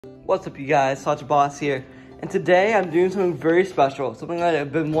What's up, you guys? Sacha Boss here, and today I'm doing something very special, something that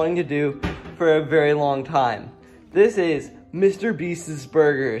I've been wanting to do for a very long time. This is Mr. Beast's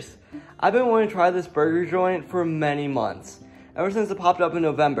Burgers. I've been wanting to try this burger joint for many months, ever since it popped up in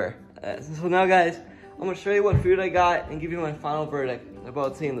November. So now, guys, I'm going to show you what food I got and give you my final verdict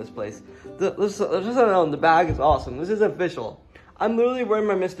about seeing this place. Let's just know, the bag is awesome. This is official. I'm literally wearing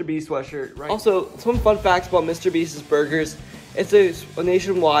my Mr. Beast sweatshirt right now. Also, some fun facts about Mr. Beast's Burgers. It's a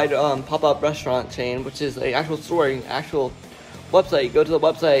nationwide pop-up restaurant chain, which is an actual store, an actual website. You go to the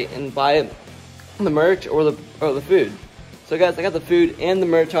website and buy the merch or the food. So guys, I got the food and the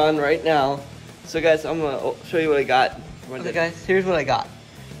merch on right now. So guys, I'm gonna show you what I got. Okay guys, here's what I got.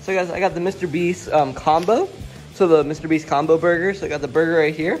 So guys, I got the Mr. Beast combo. So the Mr. Beast combo burger. So I got the burger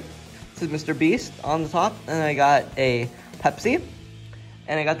right here. This is Mr. Beast on the top, and I got a Pepsi,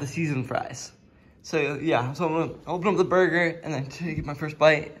 and I got the seasoned fries. So yeah, so I'm gonna open up the burger and then take my first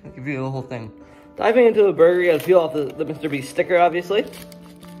bite and give you the whole thing. Diving into the burger, you gotta peel off the Mr. Beast sticker, obviously.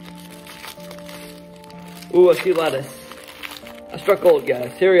 Ooh, I see lettuce. I struck gold,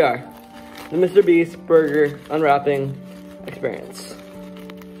 guys. Here we are. The Mr. Beast burger unwrapping experience.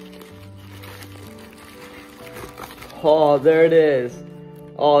 Oh, there it is.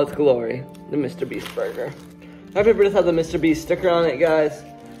 All its glory. The Mr. Beast burger. My paper just has the Mr. Beast sticker on it, guys.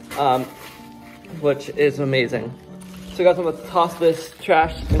 Which is amazing. So guys, I'm gonna toss this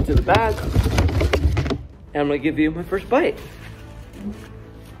trash into the bag, and I'm gonna give you my first bite.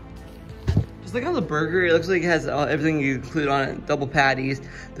 Just look at the burger. It looks like it has everything you include on it. Double patties,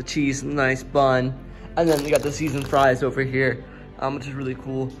 the cheese, nice bun, and then you got the seasoned fries over here, which is really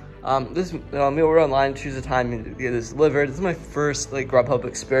cool. This meal order online, choose a time to get this delivered. This is my first like Grubhub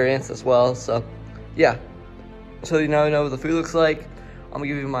experience as well, so yeah. So you now know what the food looks like. I'm gonna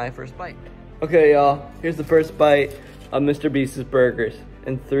give you my first bite. Okay, y'all, here's the first bite of Mr. Beast's Burgers.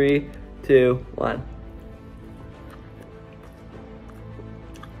 In 3, 2, 1.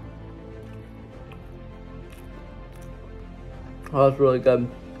 Oh, it's really good.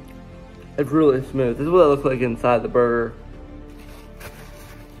 It's really smooth. This is what it looks like inside the burger.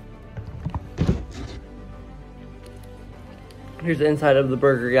 Here's the inside of the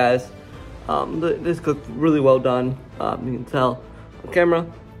burger, guys. This cooked really well done. You can tell on camera.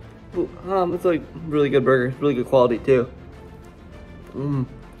 It's like really good burger. It's really good quality too.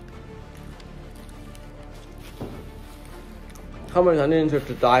 How many onions are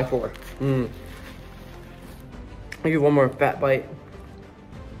to die for? I'll give one more fat bite.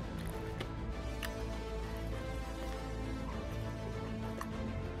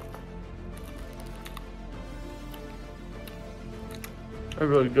 That's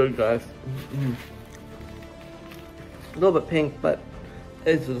really good, guys. A little bit pink, but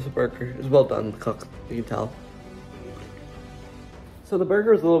it's just a burger. It's well done cooked, you can tell. So the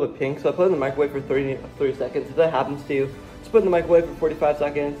burger is a little bit pink, so I put it in the microwave for 30 seconds. If that happens to you, just put it in the microwave for 45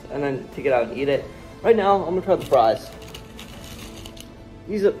 seconds and then take it out and eat it. Right now, I'm gonna try the fries.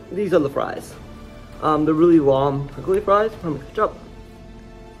 These are the fries. They're really long, crinkly fries from ketchup.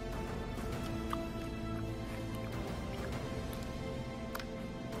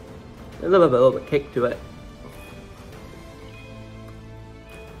 A little bit kick to it.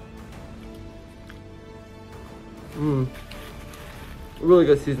 Really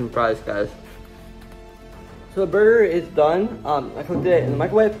good seasoned fries, guys. So the burger is done. I cooked it in the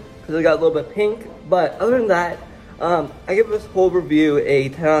microwave because it got a little bit pink. But other than that, I give this whole review a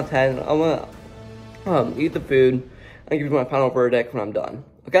 10 out of 10. I'm gonna eat the food and give you my final verdict when I'm done.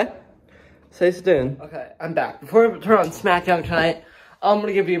 Okay? Stay tuned. Okay, I'm back. Before I turn on SmackDown tonight, I'm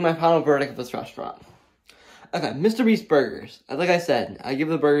gonna give you my final verdict of this restaurant. Okay, Mr. Beast Burgers. Like I said, I give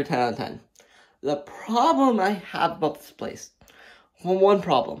the burger 10 out of 10. The problem I have about this place, one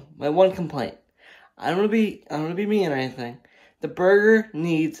problem, my one complaint. I don't want to be mean or anything. The burger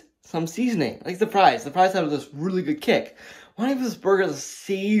needs some seasoning, like the fries. The fries have this really good kick. Why don't you give this burger a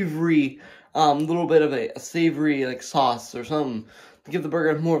savory, little bit of a savory like sauce or something to give the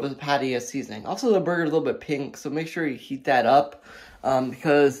burger more of a patty as seasoning. Also, the burger is a little bit pink, so make sure you heat that up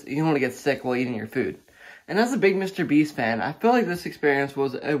because you don't want to get sick while eating your food. And as a big Mr. Beast fan, I feel like this experience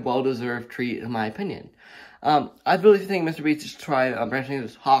was a well-deserved treat, in my opinion. I really think Mr. Beast should try branching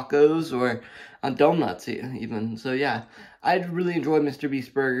into tacos or donuts even. So yeah, I really enjoyed Mr.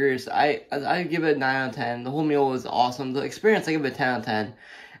 Beast Burgers. I give it a 9 out of 10. The whole meal was awesome. The experience, I give it a 10 out of 10.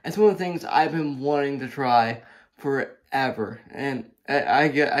 It's one of the things I've been wanting to try forever. And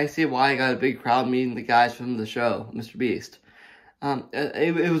I see why I got a big crowd meeting the guys from the show, Mr. Beast.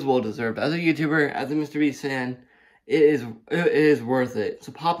 It was well deserved. As a YouTuber, as a Mr. Beast fan, it is worth it.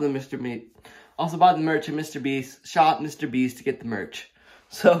 So pop the Mr. Beast. Also buy the merch at Mr. Beast. Shop Mr. Beast to get the merch.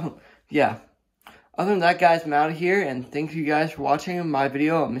 So, yeah. Other than that, guys, I'm out of here, and thank you guys for watching my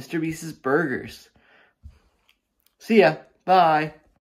video on Mr. Beast's Burgers. See ya. Bye.